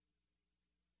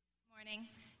Morning.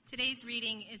 Today's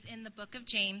reading is in the book of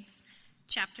James,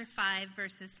 chapter 5,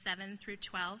 verses 7 through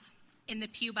 12. In the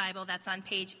Pew Bible, that's on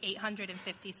page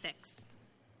 856.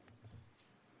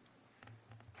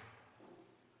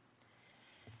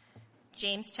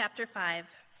 James chapter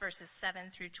 5, verses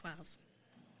 7 through 12.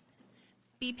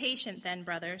 Be patient then,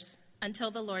 brothers,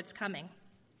 until the Lord's coming.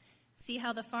 See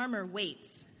how the farmer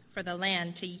waits for the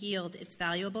land to yield its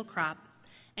valuable crop,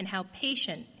 and how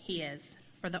patient he is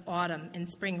for the autumn and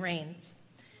spring rains.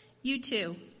 You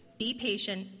too, be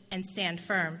patient and stand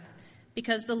firm,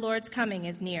 because the Lord's coming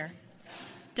is near.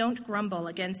 Don't grumble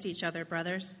against each other,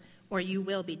 brothers, or you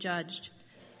will be judged.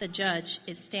 The judge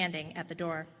is standing at the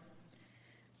door.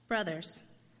 Brothers,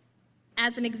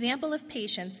 as an example of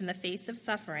patience in the face of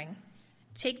suffering,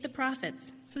 take the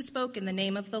prophets who spoke in the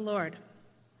name of the Lord.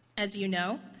 As you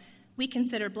know, we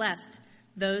consider blessed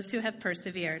those who have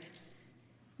persevered.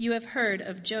 You have heard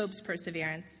of Job's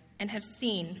perseverance and have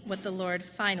seen what the Lord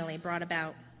finally brought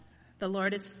about. The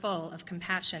Lord is full of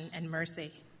compassion and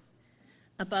mercy.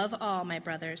 Above all, my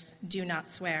brothers, do not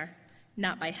swear,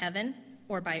 not by heaven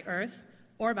or by earth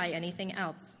or by anything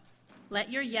else. Let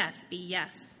your yes be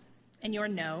yes, and your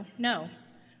no, no,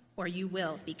 or you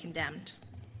will be condemned.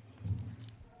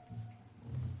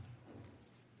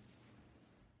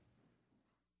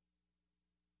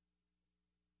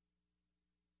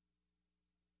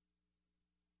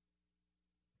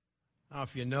 Now,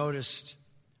 if you noticed,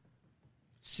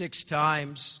 6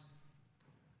 times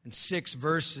in 6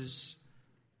 verses,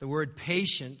 the word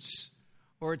patience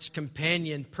or its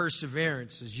companion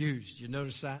perseverance is used. You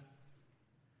notice that?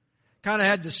 Kind of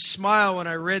had to smile when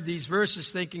I read these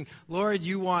verses thinking, Lord,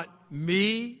 you want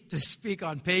me to speak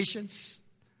on patience?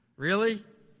 Really?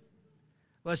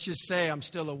 Let's just say I'm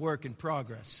still a work in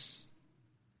progress.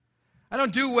 I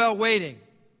don't do well waiting.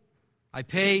 I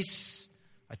pace.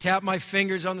 I tap my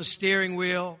fingers on the steering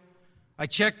wheel. I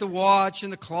check the watch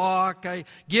and the clock. I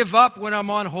give up when I'm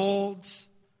on hold.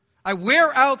 I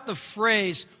wear out the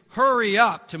phrase, hurry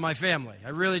up, to my family. I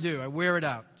really do. I wear it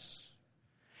out.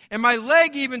 And my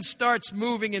leg even starts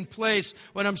moving in place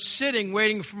when I'm sitting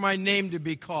waiting for my name to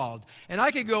be called. And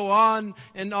I could go on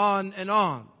and on and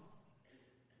on.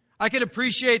 I could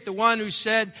appreciate the one who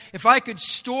said, if I could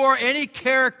store any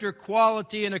character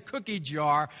quality in a cookie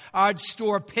jar, I'd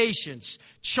store patience.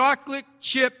 Chocolate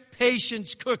chip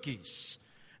patience cookies.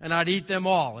 And I'd eat them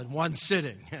all in one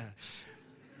sitting.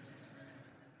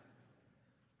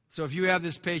 So if you have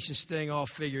this patience thing all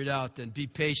figured out, then be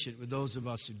patient with those of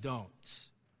us who don't.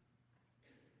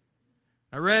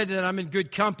 I read that I'm in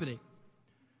good company.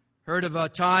 Heard of a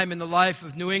time in the life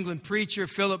of New England preacher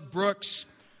Philip Brooks,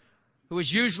 who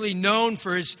was usually known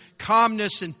for his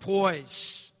calmness and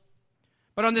poise.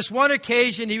 But on this one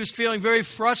occasion, he was feeling very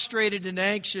frustrated and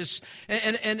anxious,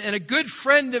 and a good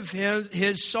friend of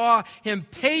his saw him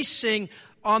pacing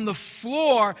on the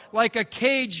floor like a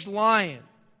caged lion.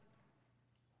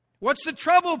 "What's the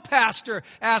trouble, Pastor?"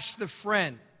 asked the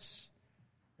friend.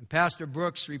 And Pastor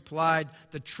Brooks replied,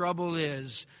 "The trouble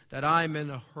is that I'm in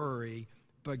a hurry,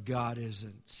 but God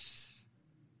isn't.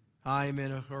 I'm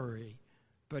in a hurry,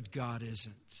 but God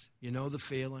isn't." You know the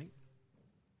feeling?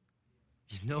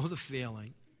 You know the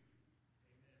feeling.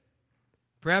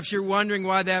 Perhaps you're wondering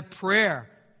why that prayer,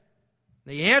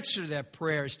 the answer to that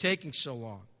prayer, is taking so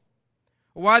long.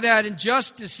 Or why that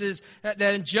injustice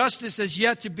has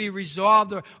yet to be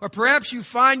resolved. Or perhaps you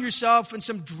find yourself in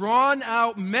some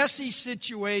drawn-out, messy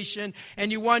situation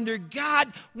and you wonder,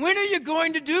 God, when are you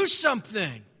going to do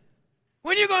something?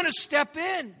 When are you going to step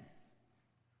in?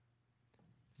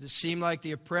 Does it seem like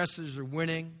the oppressors are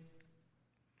winning?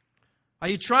 Are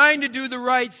you trying to do the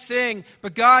right thing,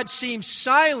 but God seems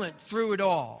silent through it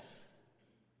all?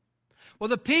 Well,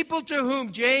 the people to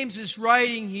whom James is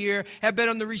writing here have been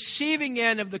on the receiving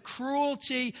end of the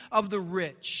cruelty of the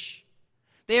rich.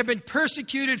 They have been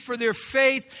persecuted for their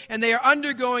faith, and they are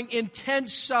undergoing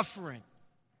intense suffering.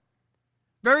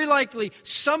 Very likely,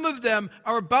 some of them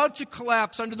are about to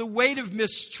collapse under the weight of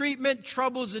mistreatment,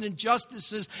 troubles, and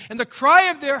injustices. And the cry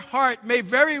of their heart may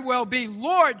very well be,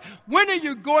 Lord, when are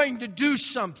you going to do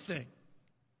something?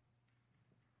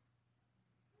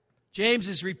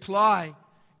 James's reply,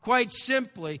 quite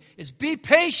simply, is be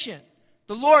patient.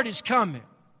 The Lord is coming.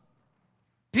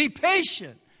 Be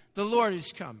patient. The Lord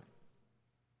is coming.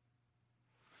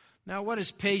 Now, what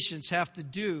does patience have to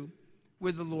do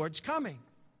with the Lord's coming?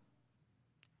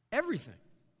 Everything.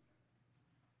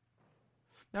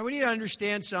 Now, we need to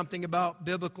understand something about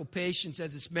biblical patience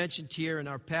as it's mentioned here in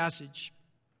our passage,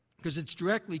 because it's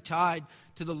directly tied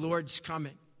to the Lord's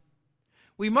coming.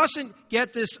 We mustn't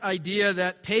get this idea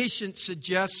that patience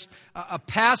suggests a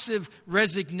passive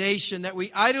resignation, that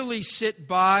we idly sit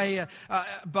by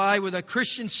with a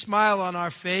Christian smile on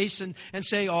our face and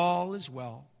say, all is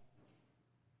well.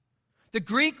 The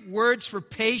Greek words for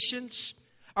patience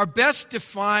are best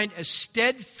defined as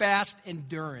steadfast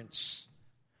endurance.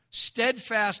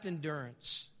 Steadfast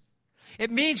endurance. It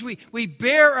means we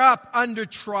bear up under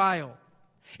trial.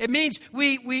 It means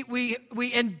we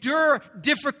endure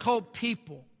difficult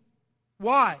people.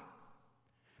 Why?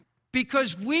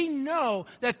 Because we know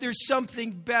that there's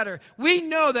something better. We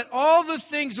know that all the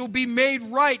things will be made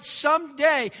right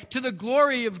someday to the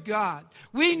glory of God.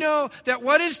 We know that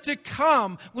what is to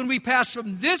come when we pass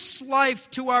from this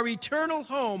life to our eternal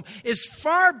home is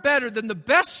far better than the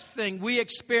best thing we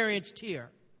experienced here.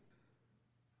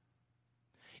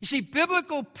 You see,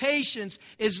 biblical patience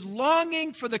is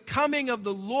longing for the coming of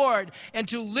the Lord and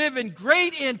to live in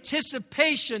great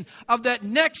anticipation of that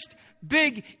next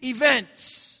big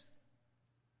event.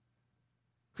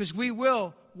 Because we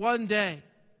will one day,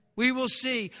 we will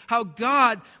see how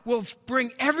God will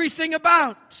bring everything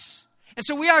about. And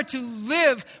so we are to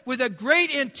live with a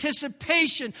great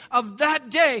anticipation of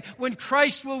that day when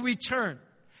Christ will return.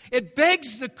 It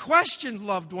begs the question,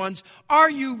 loved ones, are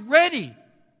you ready?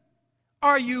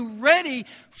 Are you ready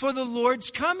for the Lord's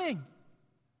coming?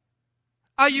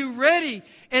 Are you ready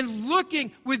and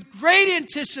looking with great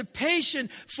anticipation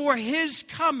for His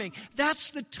coming? That's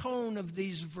the tone of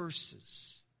these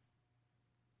verses.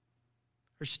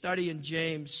 Our study in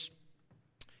James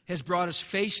has brought us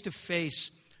face to face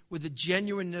with the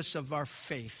genuineness of our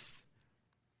faith.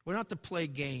 We're not to play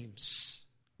games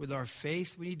with our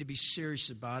faith. We need to be serious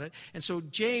about it. And so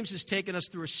James has taken us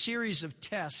through a series of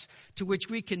tests to which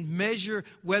we can measure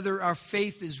whether our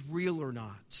faith is real or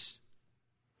not.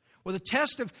 Well, the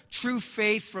test of true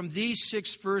faith from these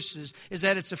 6 verses is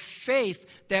that it's a faith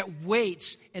that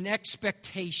waits in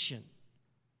expectation.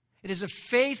 It is a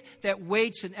faith that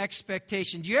waits in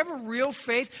expectation. Do you have a real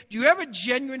faith? Do you have a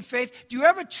genuine faith? Do you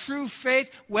have a true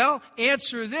faith? Well,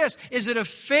 answer this. Is it a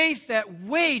faith that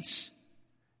waits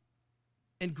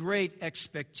in great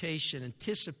expectation,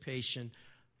 anticipation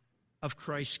of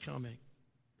Christ's coming?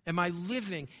 Am I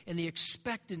living in the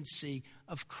expectancy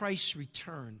of Christ's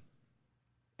return?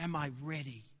 Am I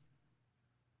ready?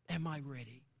 Am I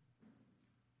ready?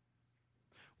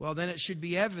 Well, then it should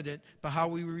be evident by how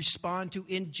we respond to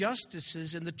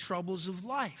injustices and the troubles of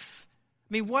life.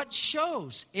 I mean, what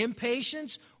shows?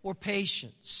 Impatience or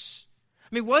patience?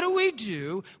 I mean, what do we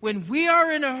do when we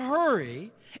are in a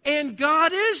hurry and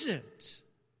God isn't?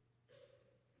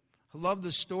 I love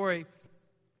the story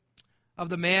of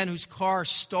the man whose car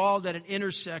stalled at an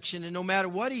intersection, and no matter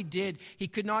what he did, he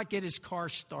could not get his car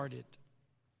started.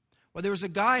 Well, there was a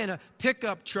guy in a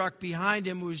pickup truck behind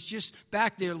him who was just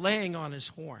back there laying on his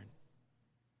horn.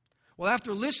 Well,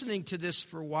 after listening to this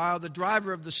for a while, the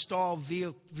driver of the stalled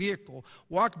vehicle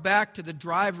walked back to the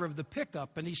driver of the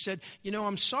pickup, and he said,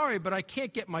 I'm sorry, but I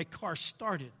can't get my car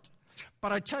started.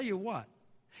 But I tell you what,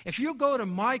 if you'll go to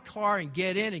my car and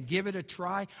get in and give it a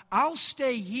try, I'll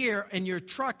stay here in your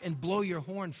truck and blow your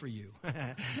horn for you.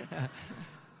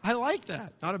 I like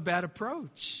that. Not a bad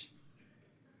approach.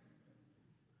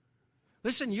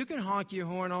 Listen, you can honk your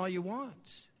horn all you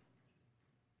want.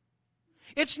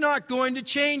 It's not going to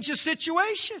change the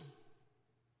situation.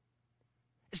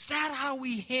 Is that how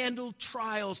we handle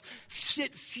trials?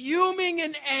 Sit fuming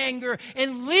in anger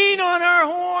and lean on our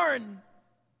horn?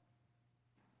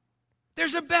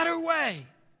 There's a better way.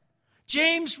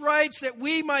 James writes that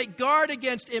we might guard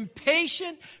against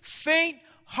impatient,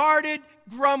 faint-hearted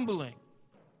grumbling.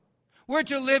 We're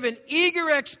to live in eager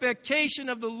expectation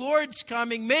of the Lord's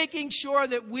coming, making sure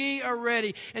that we are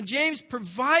ready. And James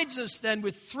provides us then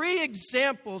with 3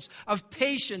 examples of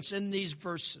patience in these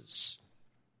verses.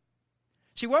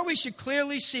 See, what we should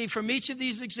clearly see from each of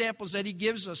these examples that he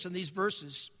gives us in these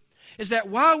verses is that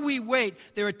while we wait,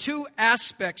 there are 2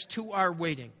 aspects to our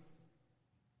waiting.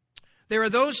 There are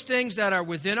those things that are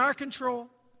within our control,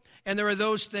 and there are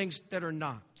those things that are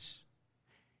not.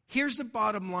 Here's the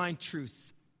bottom line truth.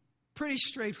 Pretty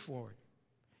straightforward.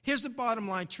 Here's the bottom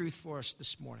line truth for us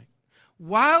this morning.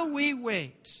 While we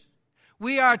wait,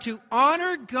 we are to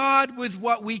honor God with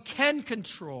what we can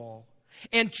control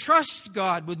and trust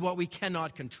God with what we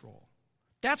cannot control.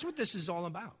 That's what this is all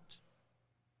about.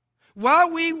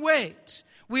 While we wait,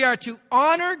 we are to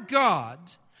honor God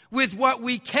with what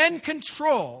we can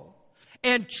control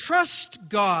and trust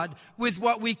God with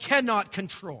what we cannot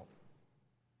control.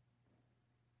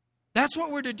 That's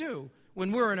what we're to do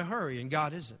when we're in a hurry and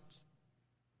God isn't.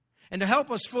 And to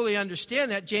help us fully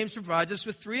understand that, James provides us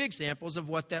with 3 examples of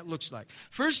what that looks like.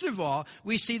 First of all,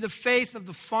 we see the faith of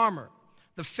the farmer.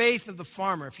 The faith of the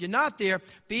farmer. If you're not there,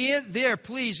 be there,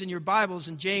 please, in your Bibles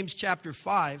in James chapter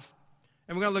 5.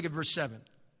 And we're going to look at verse 7.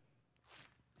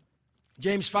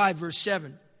 James 5, verse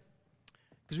 7.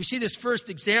 Because we see this first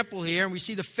example here, and we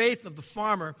see the faith of the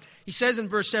farmer. He says in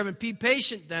verse 7, Be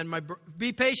patient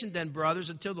then, brothers,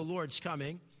 until the Lord's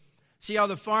coming. See how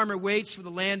the farmer waits for the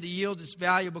land to yield its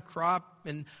valuable crop,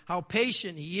 and how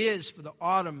patient he is for the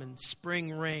autumn and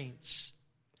spring rains.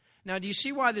 Now, do you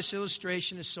see why this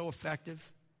illustration is so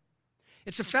effective?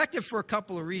 It's effective for a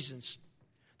couple of reasons.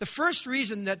 The first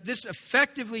reason that this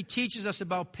effectively teaches us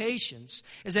about patience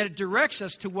is that it directs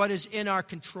us to what is in our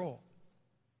control.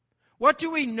 What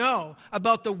do we know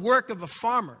about the work of a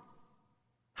farmer?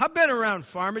 I've been around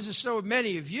farmers, and so have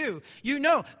many of you. You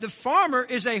know, the farmer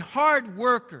is a hard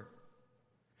worker.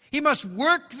 He must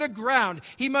work the ground.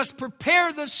 He must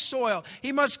prepare the soil.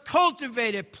 He must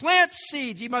cultivate it, plant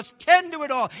seeds. He must tend to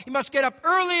it all. He must get up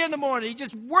early in the morning. He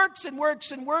just works and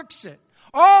works and works it.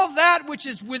 All that which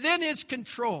is within his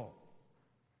control.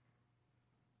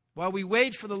 While we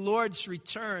wait for the Lord's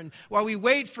return, while we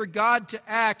wait for God to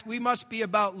act, we must be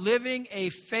about living a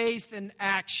faith in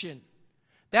action.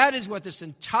 That is what this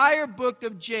entire book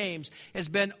of James has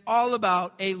been all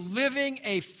about, living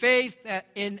a faith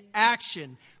in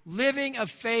action. Living a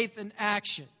faith in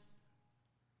action.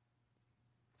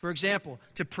 For example,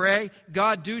 to pray,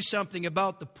 God, do something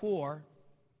about the poor.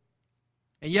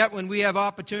 And yet when we have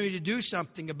opportunity to do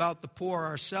something about the poor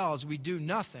ourselves, we do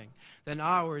nothing, then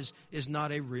ours is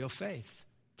not a real faith.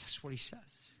 That's what he says.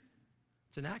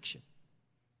 It's an action.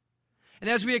 And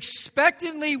as we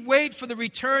expectantly wait for the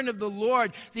return of the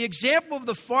Lord, the example of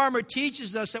the farmer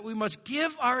teaches us that we must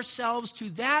give ourselves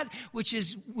to that which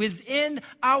is within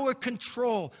our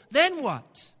control. Then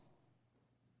what?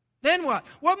 Then what?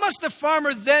 What must the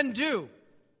farmer then do?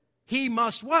 He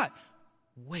must what?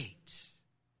 Wait.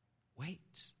 Wait.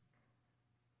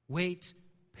 Wait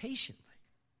patiently.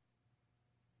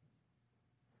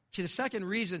 See, the second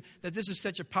reason that this is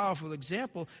such a powerful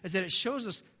example is that it shows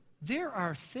us there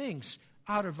are things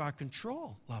out of our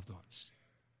control, loved ones.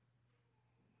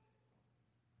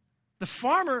 The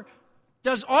farmer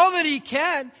does all that he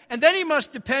can, and then he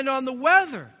must depend on the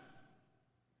weather.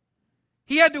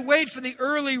 He had to wait for the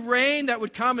early rain that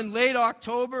would come in late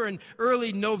October and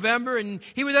early November, and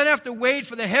he would then have to wait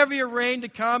for the heavier rain to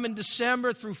come in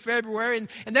December through February,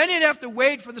 and then he'd have to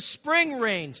wait for the spring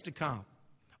rains to come.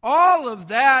 All of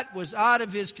that was out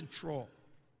of his control.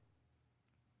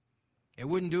 It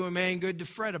wouldn't do him any good to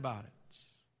fret about it.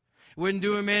 It wouldn't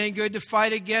do him any good to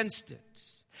fight against it.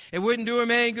 It wouldn't do him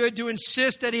any good to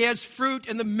insist that he has fruit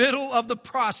in the middle of the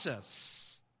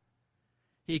process.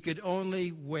 He could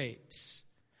only wait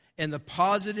in the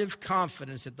positive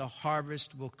confidence that the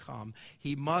harvest will come.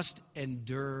 He must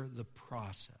endure the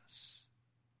process.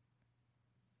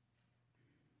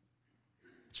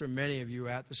 That's where many of you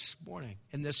are at this morning,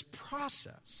 in this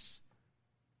process.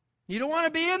 You don't want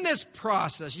to be in this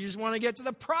process. You just want to get to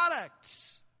the product.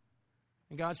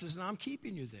 And God says, no, I'm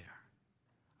keeping you there.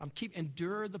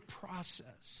 Endure the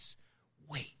process.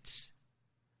 Wait.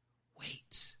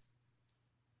 Wait.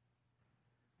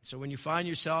 So when you find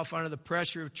yourself under the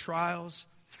pressure of trials,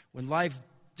 when life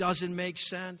doesn't make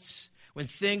sense, when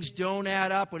things don't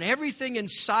add up, when everything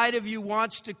inside of you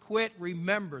wants to quit,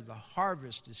 remember the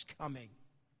harvest is coming.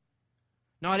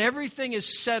 Not everything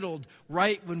is settled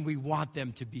right when we want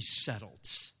them to be settled.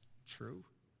 True.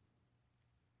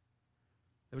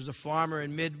 There was a farmer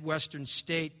in Midwestern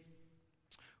state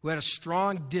who had a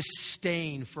strong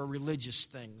disdain for religious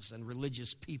things and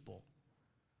religious people.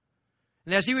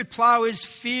 And as he would plow his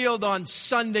field on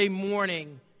Sunday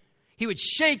morning, he would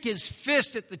shake his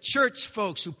fist at the church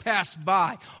folks who passed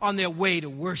by on their way to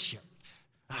worship.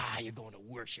 You're going to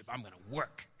worship. I'm going to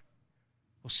work.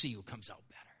 We'll see who comes out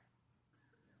better.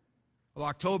 Well,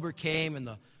 October came and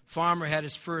the farmer had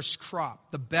his first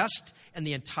crop, the best in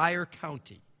the entire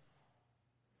county.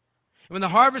 And when the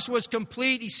harvest was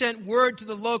complete, he sent word to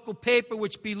the local paper,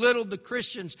 which belittled the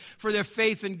Christians for their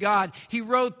faith in God. He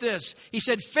wrote this. He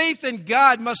said, faith in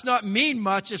God must not mean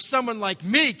much if someone like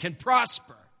me can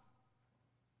prosper.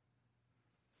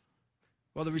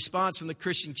 Well, the response from the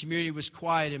Christian community was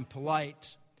quiet and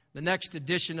polite. The next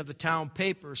edition of the town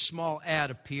paper, a small ad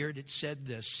appeared. It said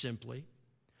this simply,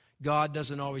 God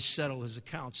doesn't always settle his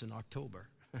accounts in October.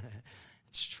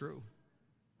 It's true.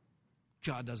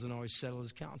 God doesn't always settle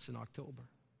his accounts in October.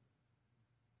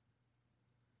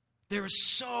 There are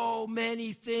so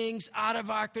many things out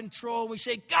of our control. We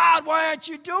say, God, why aren't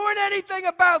you doing anything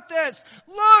about this?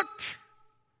 Look!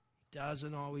 He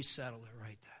doesn't always settle it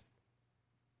right then.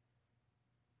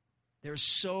 There's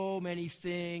so many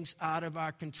things out of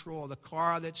our control. The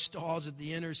car that stalls at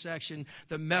the intersection,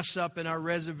 the mess up in our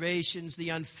reservations, the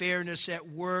unfairness at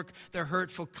work, the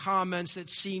hurtful comments that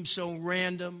seem so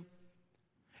random,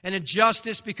 an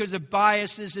injustice because of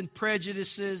biases and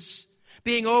prejudices,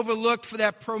 being overlooked for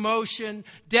that promotion,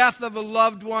 death of a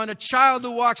loved one, a child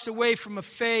who walks away from a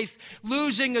faith,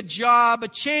 losing a job, a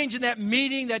change in that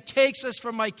meeting that takes us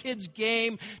from my kid's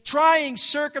game, trying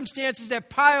circumstances that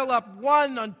pile up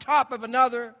one on top of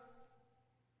another.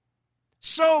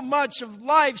 So much of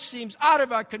life seems out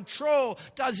of our control,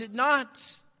 does it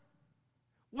not?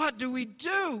 What do we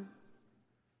do?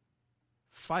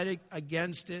 Fight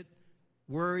against it?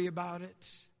 Worry about it?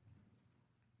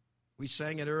 We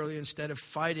sang it earlier. Instead of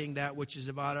fighting that which is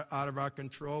out of our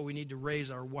control, we need to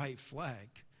raise our white flag.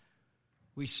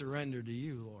 We surrender to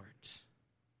you, Lord.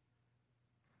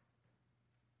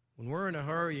 When we're in a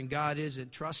hurry and God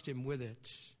isn't, trust him with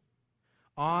it.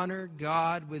 Honor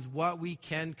God with what we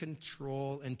can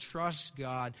control and trust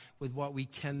God with what we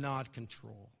cannot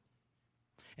control.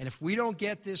 And if we don't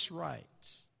get this right,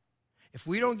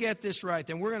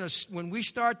 then we're going to, when we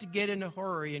start to get in a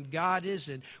hurry and God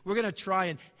isn't, we're going to try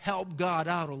and help God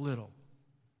out a little.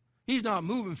 He's not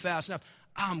moving fast enough.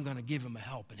 I'm going to give him a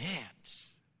helping hand.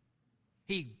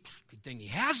 Good thing he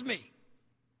has me.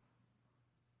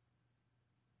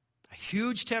 A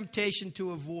huge temptation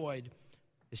to avoid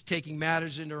is taking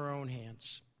matters into our own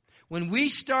hands. When we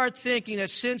start thinking that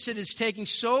since it is taking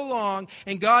so long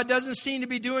and God doesn't seem to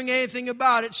be doing anything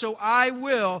about it, so I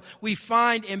will, we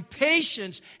find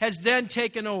impatience has then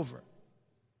taken over.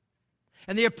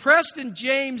 And the oppressed in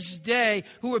James' day,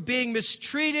 who were being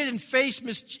mistreated and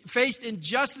faced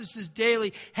injustices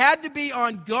daily, had to be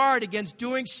on guard against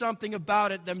doing something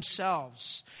about it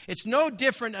themselves. It's no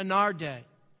different in our day.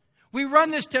 We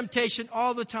run this temptation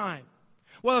all the time.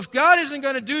 Well, if God isn't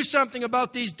going to do something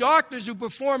about these doctors who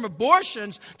perform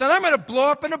abortions, then I'm going to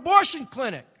blow up an abortion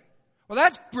clinic. Well,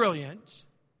 that's brilliant.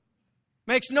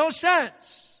 Makes no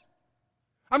sense.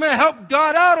 I'm going to help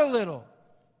God out a little.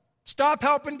 Stop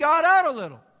helping God out a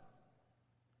little.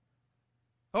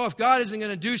 Oh, if God isn't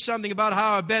going to do something about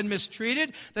how I've been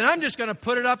mistreated, then I'm just going to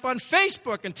put it up on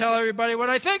Facebook and tell everybody what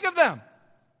I think of them.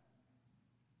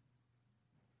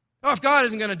 Oh, if God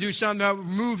isn't going to do something to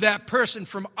remove that person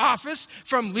from office,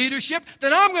 from leadership,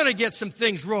 then I'm going to get some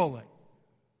things rolling.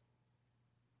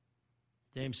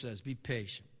 James says, be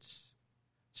patient.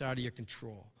 It's out of your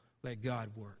control. Let God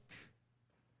work.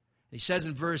 He says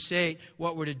in verse 8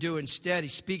 what we're to do instead. He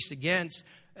speaks again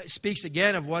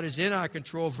of what is in our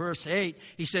control. Verse 8,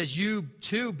 he says, you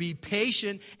too be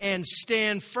patient and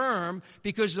stand firm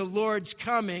because the Lord's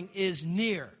coming is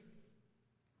near.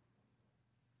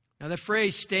 Now, the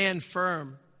phrase stand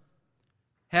firm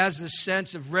has this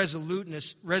sense of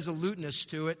resoluteness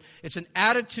to it. It's an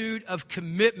attitude of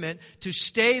commitment to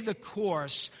stay the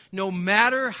course no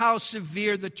matter how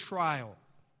severe the trial.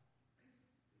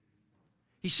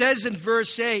 He says in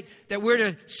verse 8 that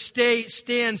we're to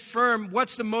stand firm.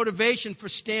 What's the motivation for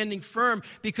standing firm?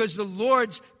 Because the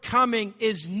Lord's coming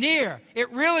is near.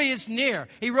 It really is near.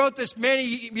 He wrote this many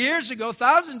years ago,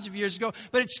 thousands of years ago,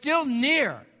 but it's still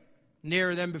near.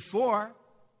 Nearer than before.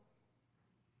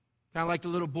 Kind of like the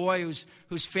little boy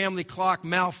whose family clock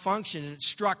malfunctioned and it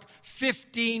struck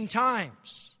 15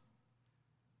 times.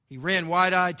 He ran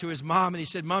wide-eyed to his mom and he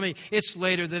said, Mommy, it's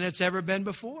later than it's ever been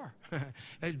before.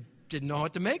 I didn't know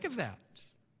what to make of that.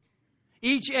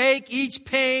 Each ache, each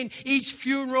pain, each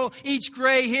funeral, each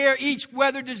gray hair, each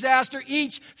weather disaster,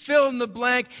 each fill in the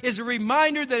blank is a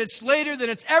reminder that it's later than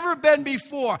it's ever been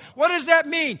before. What does that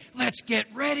mean? Let's get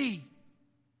ready.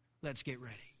 Let's get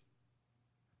ready.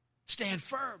 Stand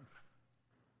firm.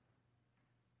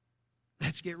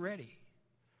 Let's get ready.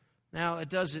 Now, it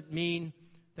doesn't mean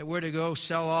that we're to go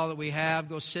sell all that we have,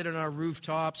 go sit on our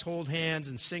rooftops, hold hands,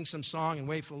 and sing some song and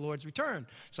wait for the Lord's return.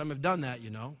 Some have done that,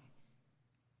 you know.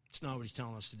 It's not what he's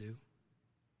telling us to do.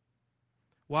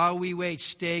 While we wait,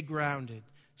 stay grounded,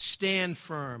 stand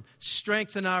firm,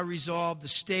 strengthen our resolve to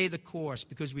stay the course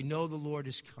because we know the Lord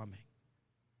is coming.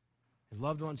 And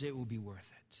loved ones, it will be worth it.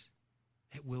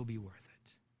 It will be worth it.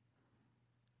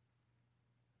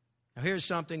 Now here's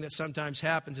something that sometimes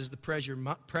happens as the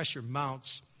pressure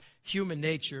mounts. Human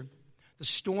nature. The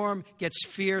storm gets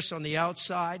fierce on the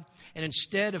outside, and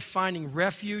instead of finding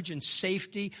refuge and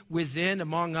safety within,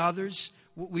 among others,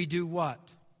 we do what?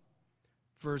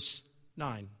 Verse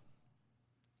 9.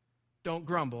 Don't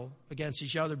grumble against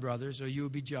each other, brothers, or you will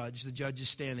be judged. The judge is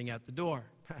standing at the door.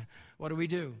 What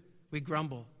do? We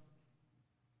grumble.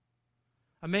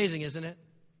 Amazing, isn't it?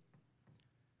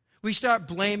 We start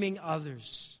blaming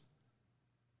others.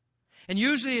 And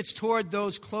usually it's toward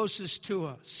those closest to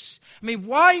us. I mean,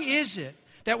 why is it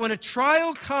that when a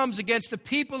trial comes against the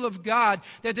people of God,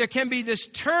 that there can be this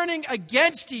turning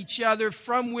against each other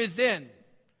from within?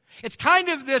 It's kind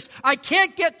of this, I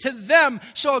can't get to them,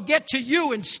 so I'll get to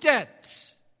you instead.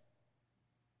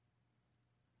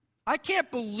 I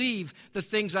can't believe the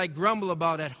things I grumble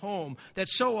about at home that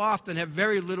so often have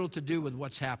very little to do with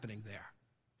what's happening there.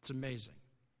 It's amazing.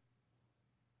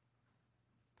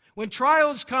 When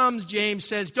trials comes, James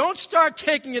says, don't start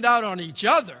taking it out on each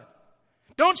other.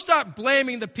 Don't start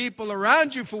blaming the people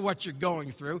around you for what you're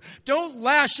going through. Don't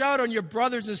lash out on your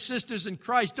brothers and sisters in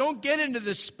Christ. Don't get into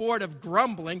the sport of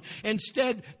grumbling.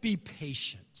 Instead, be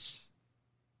patient.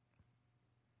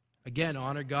 Again,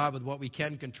 honor God with what we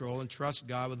can control and trust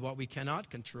God with what we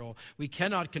cannot control. We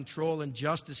cannot control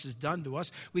injustices done to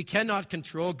us. We cannot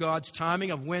control God's timing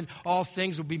of when all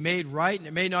things will be made right, and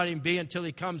it may not even be until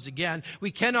He comes again. We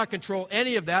cannot control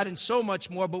any of that and so much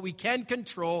more, but we can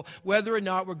control whether or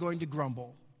not we're going to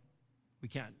grumble. We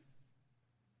can.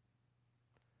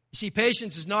 You see,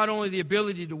 patience is not only the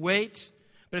ability to wait,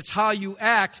 but it's how you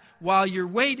act while you're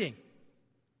waiting.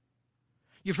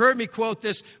 You've heard me quote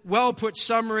this well-put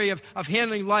summary of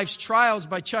handling life's trials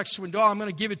by Chuck Swindoll. I'm going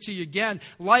to give it to you again.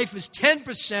 Life is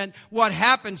 10% what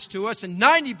happens to us and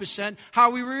 90%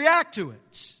 how we react to it.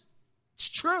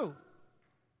 It's true.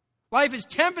 Life is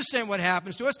 10% what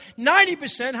happens to us,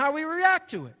 90% how we react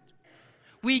to it.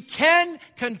 We can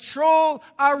control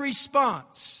our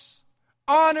response.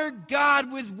 Honor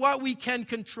God with what we can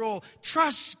control.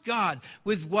 Trust God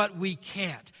with what we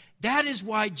can't. That is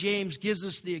why James gives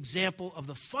us the example of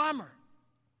the farmer.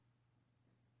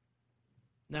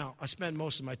 Now, I spent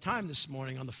most of my time this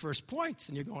morning on the first point,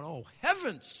 and you're going, oh,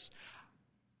 heavens.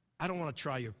 I don't want to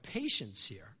try your patience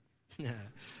here.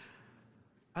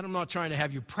 I'm not trying to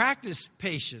have you practice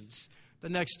patience. The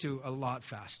next two, a lot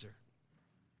faster.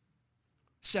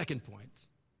 Second point.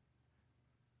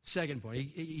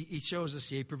 He shows us,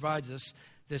 he provides us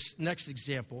this next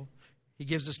example. He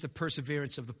gives us the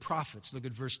perseverance of the prophets. Look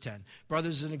at verse 10.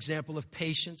 Brothers, an example of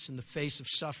patience in the face of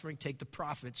suffering. Take the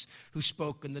prophets who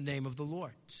spoke in the name of the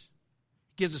Lord.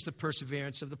 He gives us the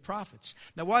perseverance of the prophets.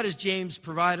 Now, why does James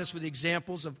provide us with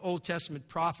examples of Old Testament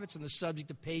prophets on the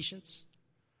subject of patience?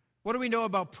 What do we know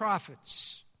about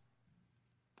prophets?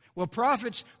 Well,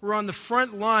 prophets were on the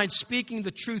front line speaking the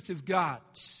truth of God.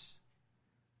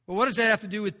 Well, what does that have to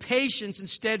do with patience and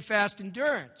steadfast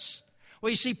endurance? Well,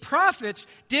 you see, prophets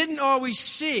didn't always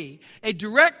see a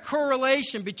direct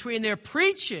correlation between their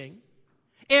preaching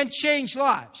and changed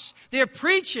lives, their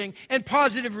preaching and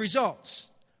positive results.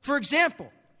 For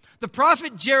example, the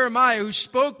prophet Jeremiah, who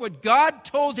spoke what God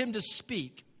told him to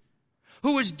speak,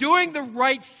 who was doing the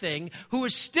right thing, who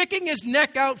was sticking his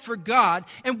neck out for God.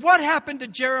 And what happened to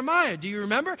Jeremiah? Do you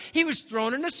remember? He was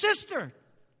thrown in a cistern.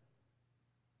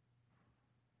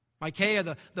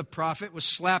 Micaiah, the prophet, was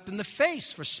slapped in the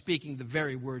face for speaking the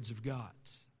very words of God.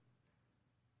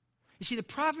 You see, the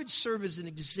prophets serve as an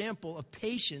example of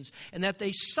patience, and that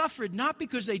they suffered not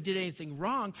because they did anything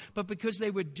wrong, but because they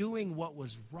were doing what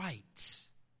was right.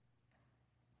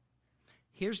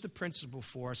 Here's the principle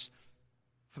for us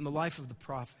from the life of the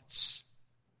prophets.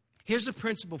 Here's the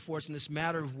principle for us in this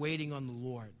matter of waiting on the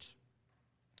Lord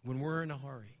when we're in a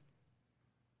hurry.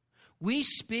 We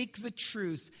speak the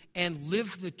truth and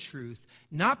live the truth,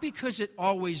 not because it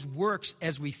always works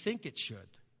as we think it should,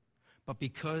 but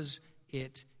because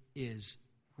it is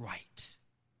right.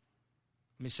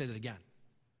 Let me say that again.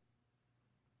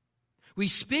 We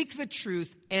speak the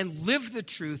truth and live the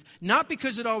truth, not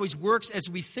because it always works as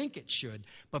we think it should,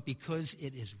 but because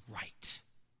it is right.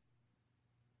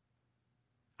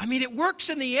 I mean, it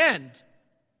works in the end.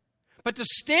 But to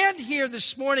stand here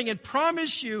this morning and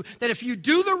promise you that if you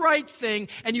do the right thing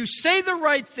and you say the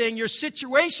right thing, your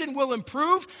situation will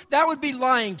improve, that would be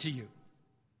lying to you.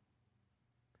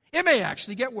 It may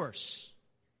actually get worse.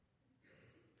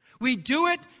 We do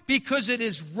it because it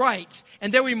is right,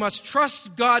 and then we must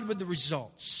trust God with the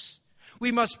results.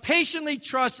 We must patiently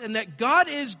trust in that God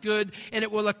is good and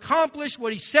it will accomplish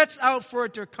what He sets out for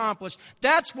it to accomplish.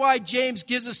 That's why James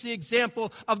gives us the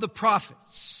example of the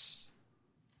prophets.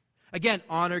 Again,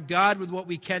 honor God with what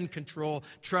we can control,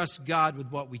 trust God with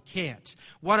what we can't.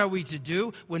 What are we to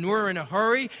do when we're in a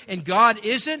hurry and God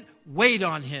isn't? Wait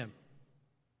on Him.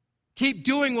 Keep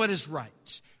doing what is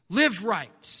right. Live right.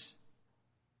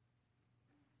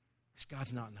 Because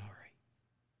God's not in a hurry.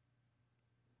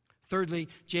 Thirdly,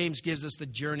 James gives us the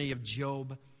journey of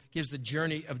Job. Gives the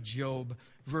journey of Job,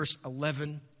 verse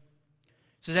 11.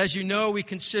 It says, as you know, we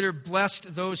consider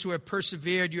blessed those who have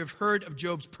persevered. You have heard of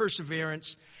Job's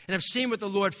perseverance and have seen what the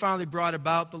Lord finally brought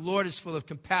about. The Lord is full of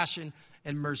compassion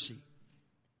and mercy.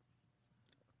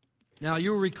 Now,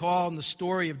 you'll recall in the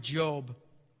story of Job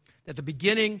that the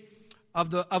beginning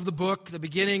of the book, the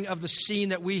beginning of the scene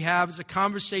that we have is a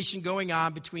conversation going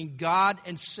on between God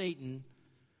and Satan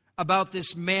about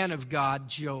this man of God,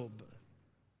 Job.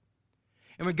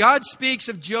 And when God speaks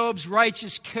of Job's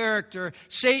righteous character,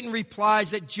 Satan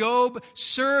replies that Job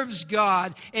serves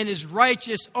God and is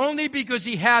righteous only because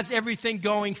he has everything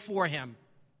going for him.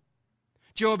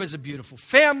 Job has a beautiful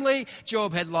family.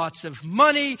 Job had lots of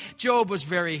money. Job was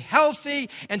very healthy.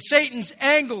 And Satan's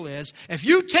angle is, if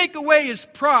you take away his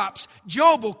props,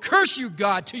 Job will curse you,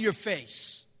 God, to your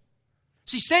face.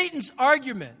 See, Satan's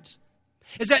argument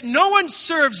is that no one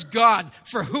serves God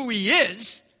for who he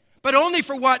is, but only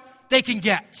for what they can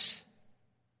get.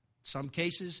 In some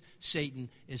cases, Satan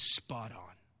is spot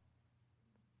on.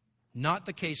 Not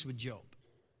the case with Job.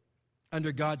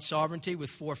 Under God's sovereignty, with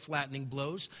 4 flattening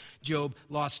blows, Job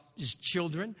lost his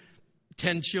children,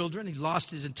 10 children. He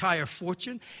lost his entire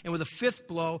fortune. And with a 5th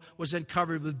blow, was then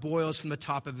covered with boils from the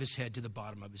top of his head to the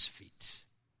bottom of his feet.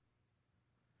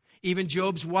 Even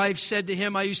Job's wife said to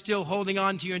him, "Are you still holding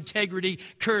on to your integrity?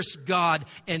 Curse God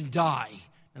and die."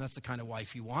 And that's the kind of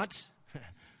wife you want.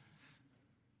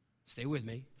 Stay with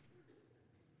me.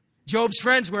 Job's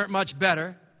friends weren't much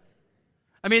better.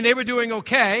 I mean, they were doing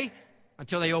okay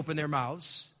until they opened their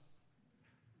mouths.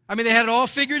 I mean, they had it all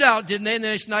figured out, didn't they, in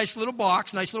this nice little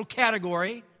box, nice little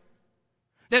category,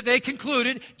 that they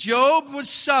concluded Job was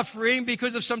suffering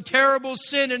because of some terrible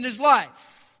sin in his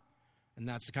life. And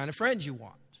that's the kind of friends you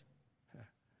want.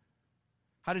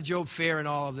 How did Job fare in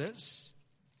all of this?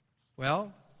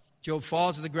 Well, Job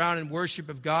falls to the ground in worship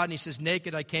of God, and he says,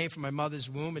 "Naked I came from my mother's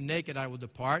womb, and naked I will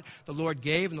depart. The Lord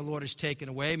gave, and the Lord has taken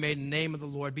away. May the name of the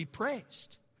Lord be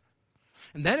praised."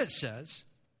 And then it says,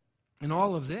 in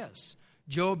all of this,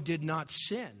 Job did not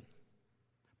sin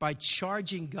by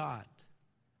charging God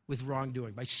with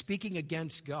wrongdoing, by speaking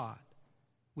against God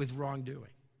with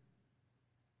wrongdoing.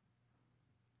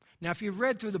 Now, if you've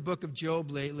read through the book of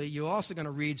Job lately, you're also going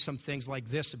to read some things like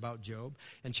this about Job.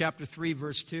 In chapter 3,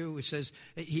 verse 2,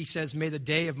 he says, "May the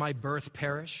day of my birth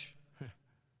perish."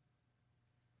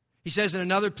 He says in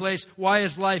another place, "Why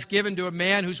is life given to a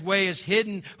man whose way is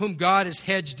hidden, whom God has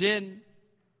hedged in?"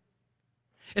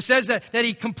 It says that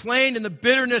he complained in the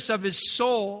bitterness of his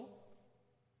soul.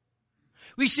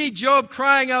 We see Job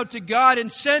crying out to God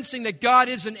and sensing that God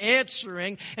isn't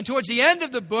answering. And towards the end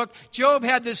of the book, Job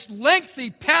had this lengthy,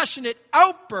 passionate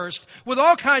outburst with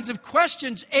all kinds of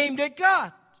questions aimed at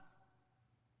God.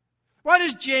 Why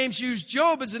does James use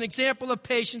Job as an example of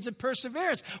patience and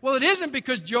perseverance? Well, it isn't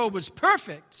because Job was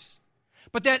perfect,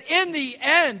 but that in the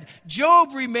end,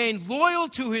 Job remained loyal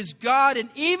to his God, and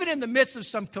even in the midst of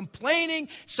some complaining,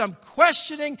 some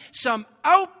questioning, some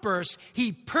outbursts,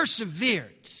 he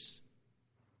persevered.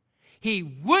 He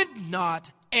would not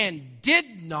and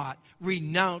did not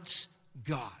renounce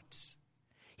God.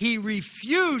 He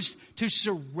refused to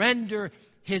surrender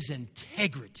his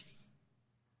integrity.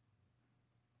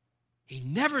 He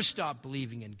never stopped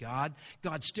believing in God.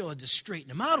 God still had to straighten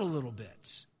him out a little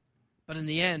bit. But in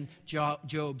the end,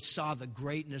 Job saw the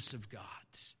greatness of God.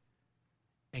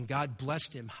 And God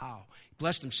blessed him how? He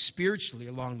blessed him spiritually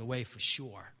along the way for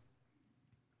sure.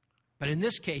 But in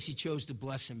this case, he chose to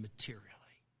bless him materially.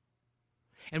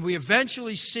 And we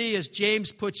eventually see, as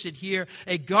James puts it here,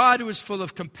 a God who is full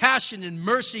of compassion and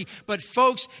mercy. But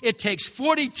folks, it takes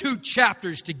 42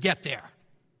 chapters to get there.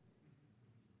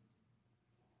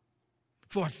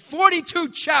 For 42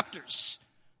 chapters,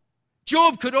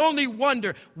 Job could only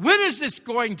wonder, when is this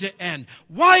going to end?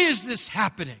 Why is this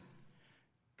happening?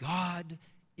 God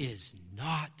is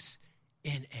not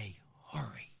in a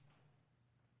hurry.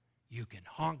 You can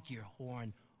honk your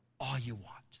horn all you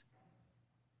want.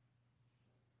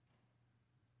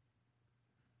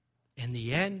 In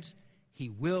the end, he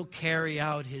will carry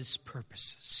out his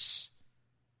purposes.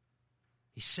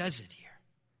 He says it here.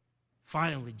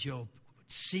 Finally, Job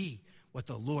would see what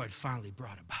the Lord finally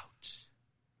brought about.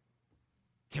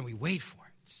 Can we wait for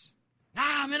it? Nah,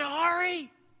 I'm in a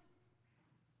hurry.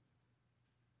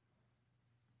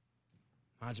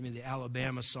 Reminds me of the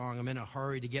Alabama song, "I'm in a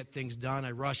hurry to get things done.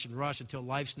 I rush and rush until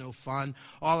life's no fun.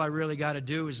 All I really got to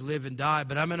do is live and die,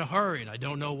 but I'm in a hurry and I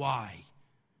don't know why."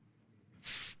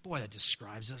 Boy, that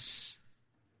describes us.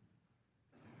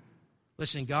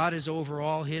 Listen, God is over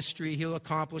all history. He'll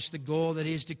accomplish the goal that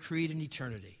he has decreed in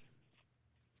eternity.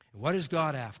 And what is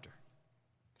God after?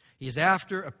 He is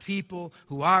after a people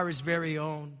who are his very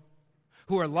own,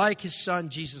 who are like his son,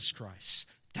 Jesus Christ.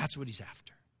 That's what he's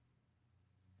after.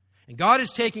 And God is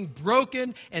taking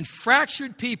broken and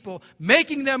fractured people,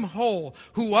 making them whole,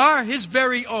 who are his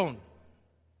very own.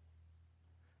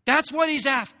 That's what he's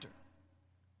after.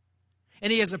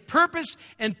 And he has a purpose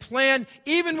and plan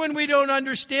even when we don't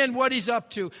understand what he's up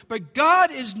to. But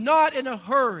God is not in a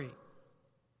hurry.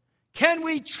 Can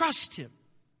we trust him?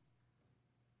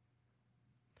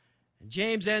 And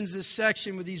James ends this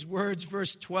section with these words,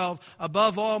 verse 12.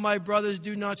 Above all, my brothers,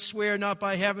 do not swear, not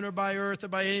by heaven or by earth or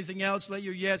by anything else. Let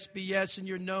your yes be yes and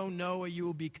your no, no, or you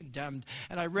will be condemned.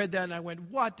 And I read that and I went,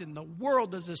 what in the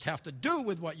world does this have to do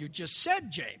with what you just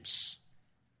said, James?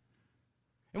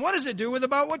 And what does it do with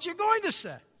about what you're going to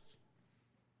say?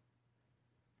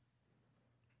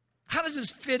 How does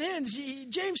this fit in?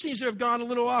 James seems to have gone a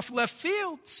little off left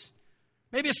field.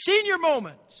 Maybe a senior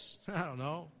moment. I don't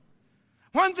know.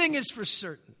 One thing is for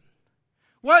certain.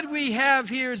 What we have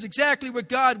here is exactly what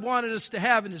God wanted us to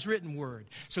have in his written word.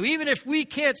 So even if we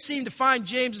can't seem to find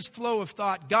James's flow of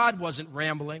thought, God wasn't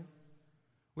rambling.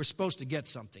 We're supposed to get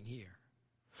something here.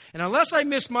 And unless I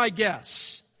miss my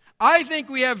guess, I think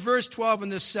we have verse 12 in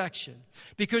this section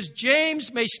because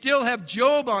James may still have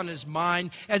Job on his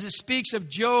mind as it speaks of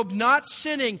Job not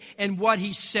sinning in what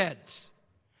he said.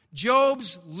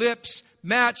 Job's lips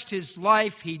matched his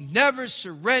life. He never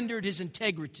surrendered his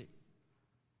integrity.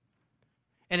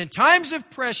 And in times of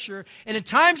pressure, and in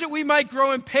times that we might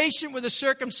grow impatient with the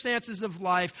circumstances of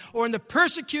life, or in the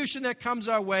persecution that comes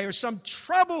our way, or some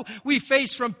trouble we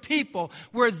face from people,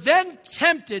 we're then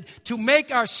tempted to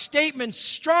make our statements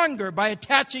stronger by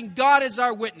attaching God as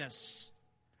our witness.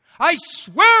 I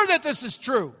swear that this is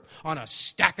true on a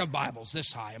stack of Bibles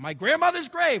this high, in my grandmother's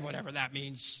grave, whatever that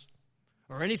means,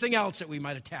 or anything else that we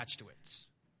might attach to it.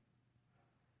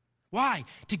 Why?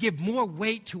 To give more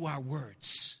weight to our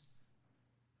words.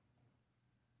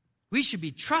 We should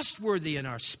be trustworthy in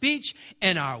our speech,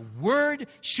 and our word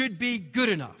should be good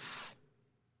enough.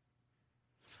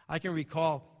 I can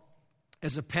recall,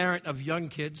 as a parent of young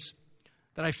kids,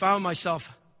 that I found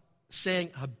myself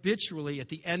saying habitually at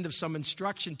the end of some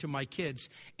instruction to my kids,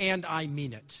 and I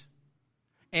mean it.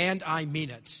 And I mean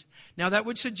it. Now, that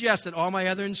would suggest that all my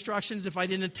other instructions, if I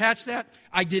didn't attach that,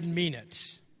 I didn't mean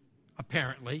it,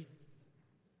 apparently.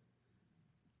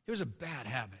 It was a bad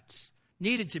habit,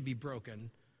 needed to be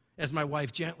broken, as my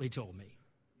wife gently told me.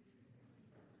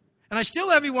 And I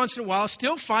still, every once in a while,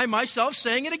 still find myself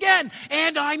saying it again.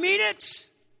 And I mean it.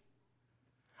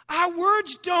 Our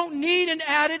words don't need an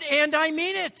added and I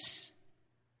mean it.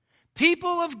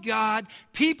 People of God,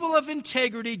 people of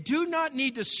integrity, do not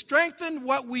need to strengthen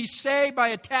what we say by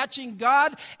attaching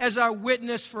God as our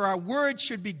witness, for our words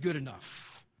should be good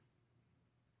enough.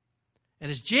 And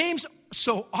as James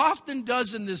so often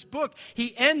does in this book,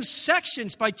 he ends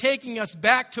sections by taking us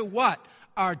back to what?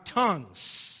 Our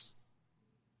tongues.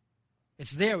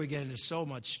 It's there we get into so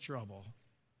much trouble.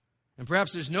 And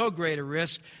perhaps there's no greater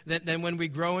risk than when we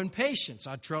grow in patience.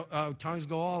 Our tongues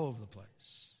go all over the place.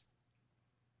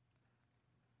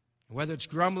 Whether it's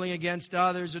grumbling against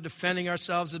others or defending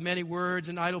ourselves with many words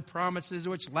and idle promises,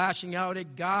 or it's lashing out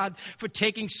at God for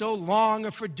taking so long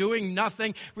or for doing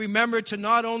nothing, remember to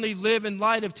not only live in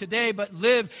light of today, but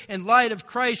live in light of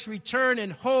Christ's return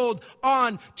and hold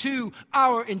on to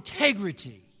our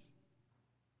integrity.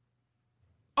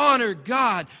 Honor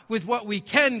God with what we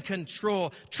can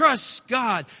control. Trust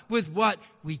God with what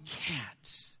we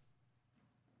can't.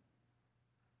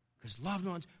 Because, loved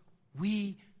ones,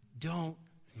 we don't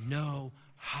know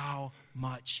how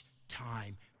much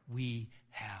time we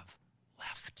have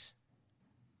left.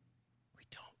 We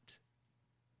don't.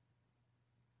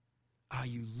 Are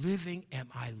you living? Am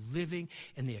I living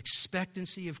in the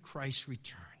expectancy of Christ's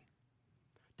return?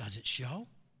 Does it show?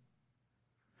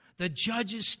 The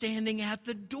judge is standing at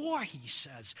the door, he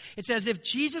says. It's as if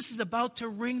Jesus is about to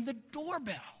ring the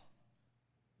doorbell.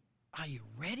 Are you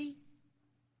ready?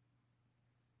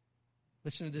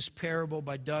 Listen to this parable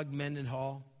by Doug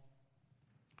Mendenhall.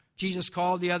 Jesus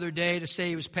called the other day to say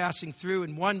he was passing through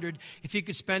and wondered if he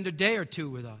could spend a day or two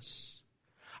with us.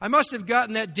 I must have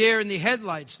gotten that deer in the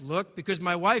headlights look because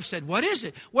my wife said, "What is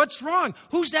it? What's wrong?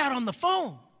 Who's that on the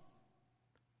phone?"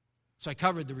 So I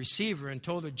covered the receiver and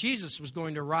told her Jesus was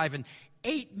going to arrive in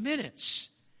 8 minutes.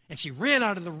 And she ran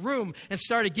out of the room and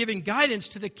started giving guidance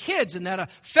to the kids in that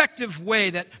effective way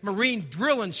that Marine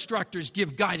drill instructors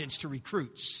give guidance to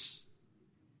recruits.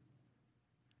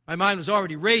 My mind was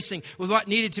already racing with what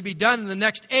needed to be done in the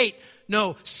next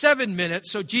 7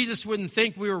 minutes, so Jesus wouldn't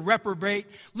think we were reprobate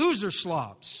loser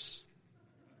slobs.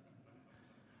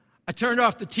 I turned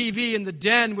off the TV in the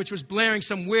den, which was blaring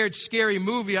some weird, scary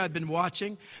movie I'd been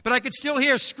watching, but I could still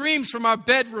hear screams from our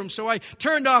bedroom, so I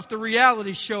turned off the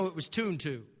reality show it was tuned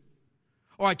to.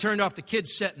 Or I turned off the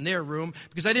kids' set in their room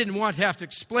because I didn't want to have to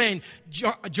explain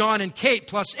John and Kate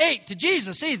plus 8 to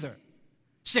Jesus either.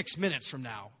 6 minutes from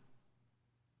now.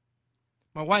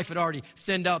 My wife had already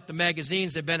thinned out the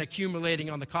magazines that had been accumulating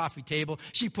on the coffee table.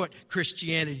 She put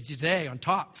Christianity Today on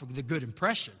top for the good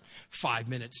impression. 5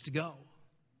 minutes to go.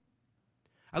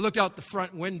 I looked out the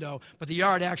front window, but the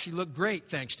yard actually looked great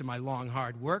thanks to my long,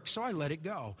 hard work, so I let it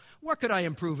go. What could I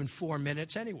improve in 4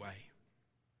 minutes anyway?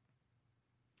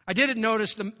 I did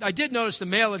notice the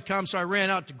mail had come, so I ran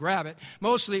out to grab it.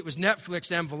 Mostly it was Netflix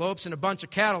envelopes and a bunch of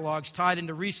catalogs tied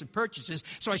into recent purchases,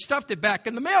 so I stuffed it back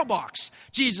in the mailbox.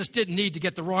 Jesus didn't need to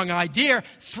get the wrong idea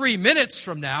 3 minutes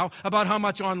from now about how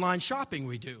much online shopping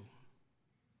we do.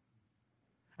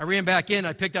 I ran back in.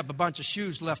 I picked up a bunch of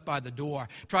shoes left by the door.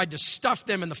 Tried to stuff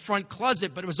them in the front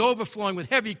closet, but it was overflowing with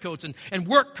heavy coats and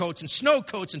work coats and snow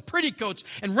coats and pretty coats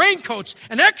and raincoats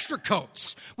and extra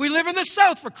coats. We live in the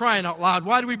South, for crying out loud.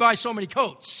 Why do we buy so many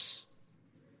coats?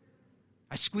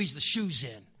 I squeezed the shoes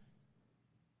in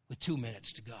with 2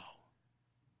 minutes to go.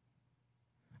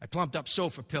 I plumped up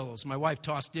sofa pillows. My wife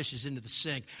tossed dishes into the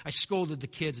sink. I scolded the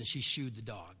kids, and she shooed the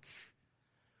dog.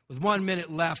 With 1 minute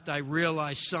left, I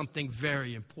realized something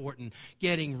very important.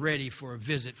 Getting ready for a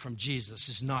visit from Jesus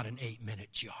is not an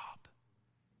 8-minute job.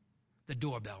 The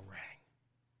doorbell rang.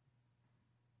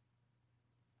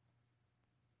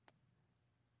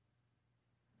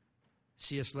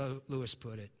 C.S. Lewis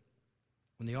put it,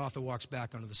 when the author walks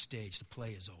back onto the stage, the play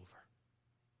is over.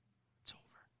 It's over.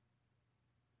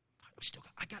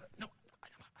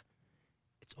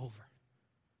 It's over.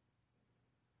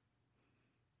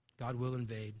 God will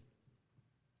invade.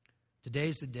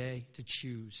 Today's the day to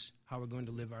choose how we're going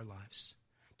to live our lives.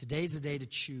 Today's the day to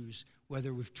choose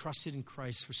whether we've trusted in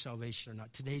Christ for salvation or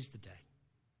not. Today's the day.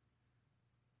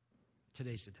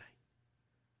 Today's the day.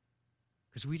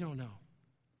 Because we don't know.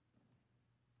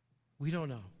 We don't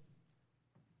know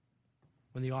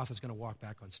when the author's going to walk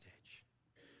back on stage.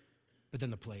 But then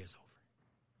the play is over.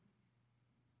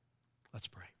 Let's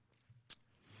pray.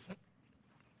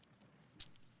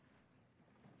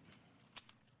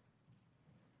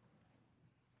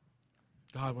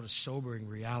 God, what a sobering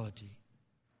reality.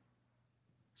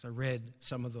 So I read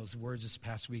some of those words this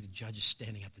past week, the judge is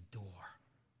standing at the door.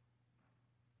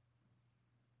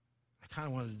 I kind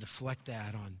of wanted to deflect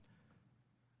that on,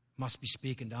 must be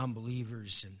speaking to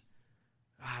unbelievers,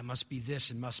 and must be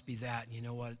this and must be that. And you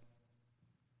know what?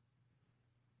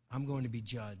 I'm going to be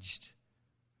judged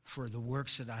for the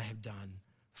works that I have done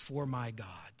for my God.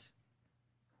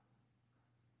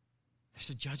 There's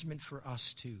a judgment for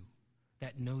us too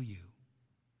that know you.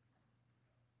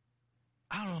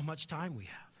 I don't know how much time we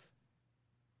have.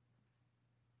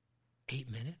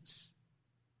 8 minutes?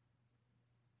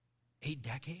 8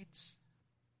 decades?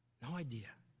 No idea.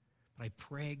 But I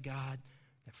pray, God,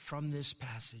 that from this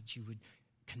passage you would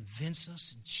convince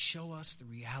us and show us the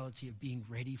reality of being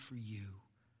ready for you.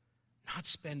 Not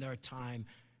spend our time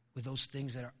with those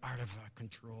things that are out of our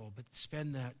control, but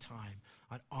spend that time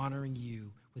on honoring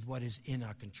you with what is in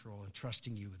our control and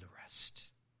trusting you with the rest.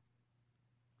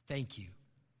 Thank you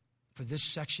for this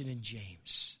section in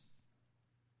James.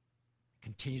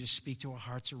 Continue to speak to our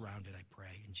hearts around it, I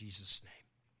pray. In Jesus'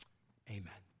 name,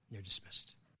 amen. You're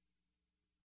dismissed.